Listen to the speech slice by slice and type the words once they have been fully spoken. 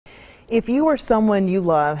If you or someone you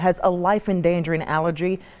love has a life-endangering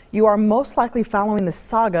allergy, you are most likely following the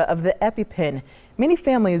saga of the EpiPen. Many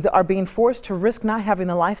families are being forced to risk not having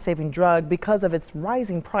the life-saving drug because of its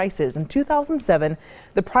rising prices. In 2007,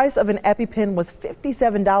 the price of an EpiPen was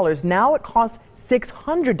 $57. Now it costs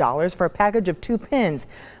 $600 for a package of 2 pens.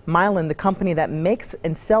 Mylan, the company that makes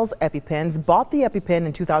and sells EpiPens, bought the EpiPen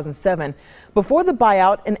in 2007. Before the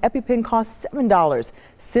buyout, an EpiPen cost $7.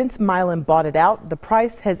 Since Mylan bought it out, the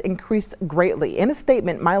price has increased greatly. In a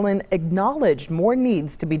statement, Mylan acknowledged more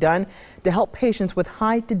needs to be done to help patients with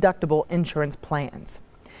high deductible insurance plans.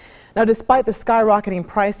 Now, despite the skyrocketing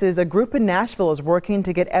prices, a group in Nashville is working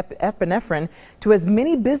to get epinephrine to as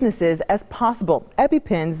many businesses as possible.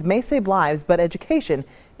 EpiPens may save lives, but education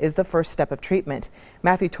is the first step of treatment.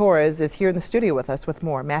 Matthew Torres is here in the studio with us with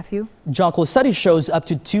more. Matthew? Jonquil, study shows up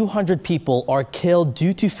to 200 people are killed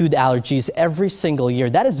due to food allergies every single year.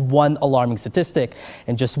 That is one alarming statistic,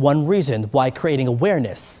 and just one reason why creating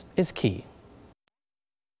awareness is key.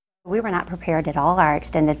 We were not prepared at all. Our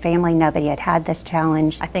extended family, nobody had this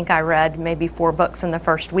challenge. I think I read maybe 4 books in the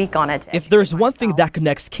first week on it. If there's one thing that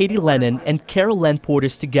connects Katie Lennon and Carol Lynn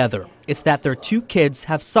Portis together, it's that their 2 kids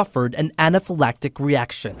have suffered an anaphylactic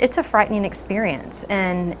reaction. It's a frightening experience,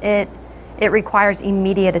 and it requires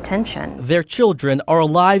immediate attention. Their children are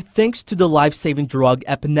alive thanks to the life-saving drug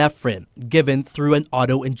epinephrine, given through an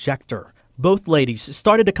auto-injector. Both ladies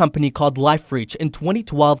started a company called LifeReach in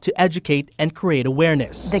 2012 to educate and create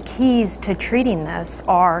awareness. The keys to treating this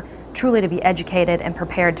are truly to be educated and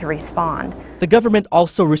prepared to respond. The government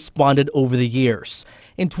also responded over the years.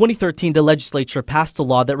 In 2013, the legislature passed a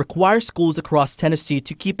law that requires schools across Tennessee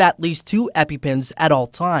to keep at least 2 EpiPens at all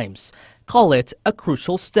times. Call it a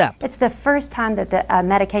crucial step. It's the first time that the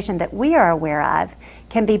medication that we are aware of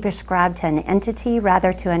can be prescribed to an entity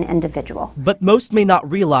rather to an individual. But most may not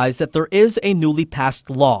realize that there is a newly passed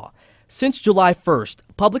law. Since July 1st,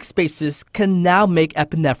 public spaces can now make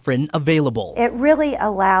epinephrine available. It really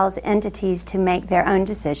allows entities to make their own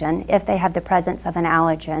decision if they have the presence of an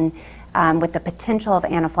allergen with the potential of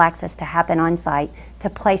anaphylaxis to happen on site to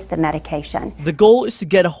place the medication. The goal is to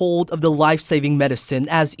get a hold of the life-saving medicine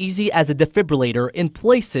as easy as a defibrillator in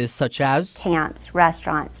places such as camps,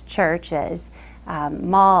 restaurants, churches,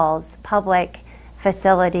 malls, public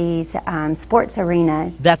facilities, sports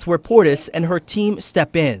arenas. That's where Portis and her team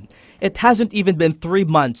step in. It hasn't even been 3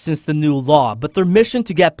 months since the new law, but their mission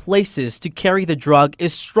to get places to carry the drug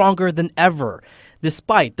is stronger than ever,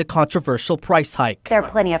 despite the controversial price hike. There are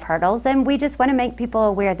plenty of hurdles, and we just want to make people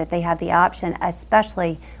aware that they have the option,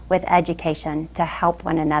 especially with education, to help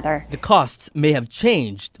one another. The costs may have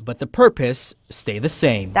changed, but the purpose stay the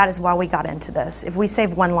same. That is why we got into this. If we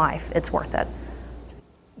save one life, it's worth it.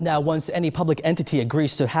 Now, once any public entity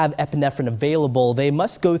agrees to have epinephrine available, they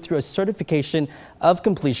must go through a certification of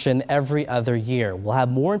completion every other year. We'll have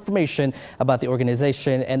more information about the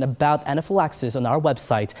organization and about anaphylaxis on our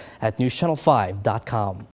website at newschannel5.com.